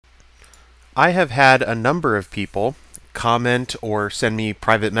I have had a number of people comment or send me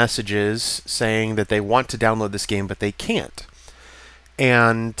private messages saying that they want to download this game but they can't.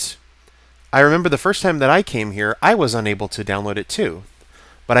 And I remember the first time that I came here, I was unable to download it too.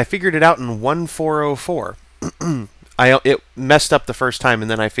 But I figured it out in 1404. It messed up the first time,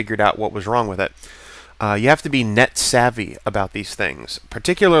 and then I figured out what was wrong with it. You have to be net savvy about these things,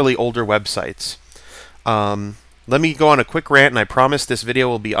 particularly older websites. Let me go on a quick rant, and I promise this video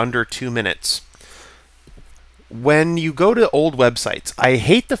will be under 2 minutes. When you go to old websites, I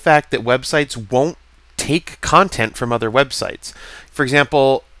hate the fact that websites won't take content from other websites. For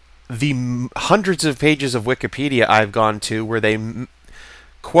example, the hundreds of pages of Wikipedia I've gone to where they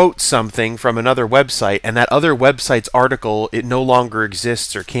quote something from another website, and that other website's article, it no longer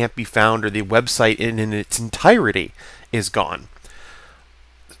exists or can't be found, or the website in its entirety is gone.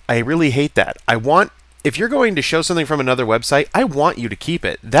 I really hate that. If you're going to show something from another website, I want you to keep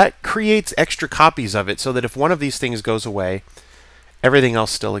it. That creates extra copies of it so that if one of these things goes away, everything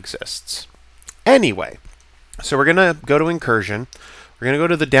else still exists. Anyway, so we're going to go to Incursion. We're going to go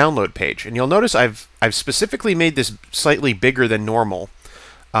to the download page, and you'll notice I've specifically made this slightly bigger than normal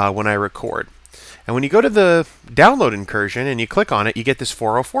when I record. And when you go to the download Incursion and you click on it, you get this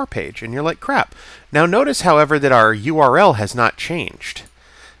 404 page, and you're like, crap. Now notice, however, that our URL has not changed.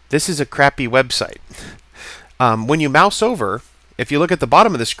 This is a crappy website. When you mouse over, if you look at the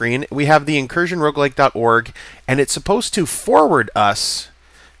bottom of the screen, we have the incursionroguelike.org, and it's supposed to forward us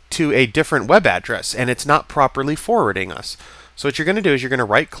to a different web address, and it's not properly forwarding us. So what you're going to do is you're going to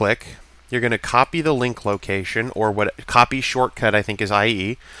right-click, you're going to copy the link location, or copy shortcut I think is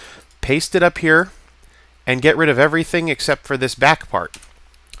IE, paste it up here, and get rid of everything except for this back part.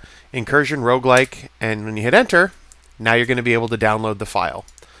 Incursion roguelike, and when you hit enter, now you're going to be able to download the file.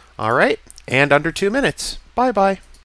 All right, and under 2 minutes. Bye-bye.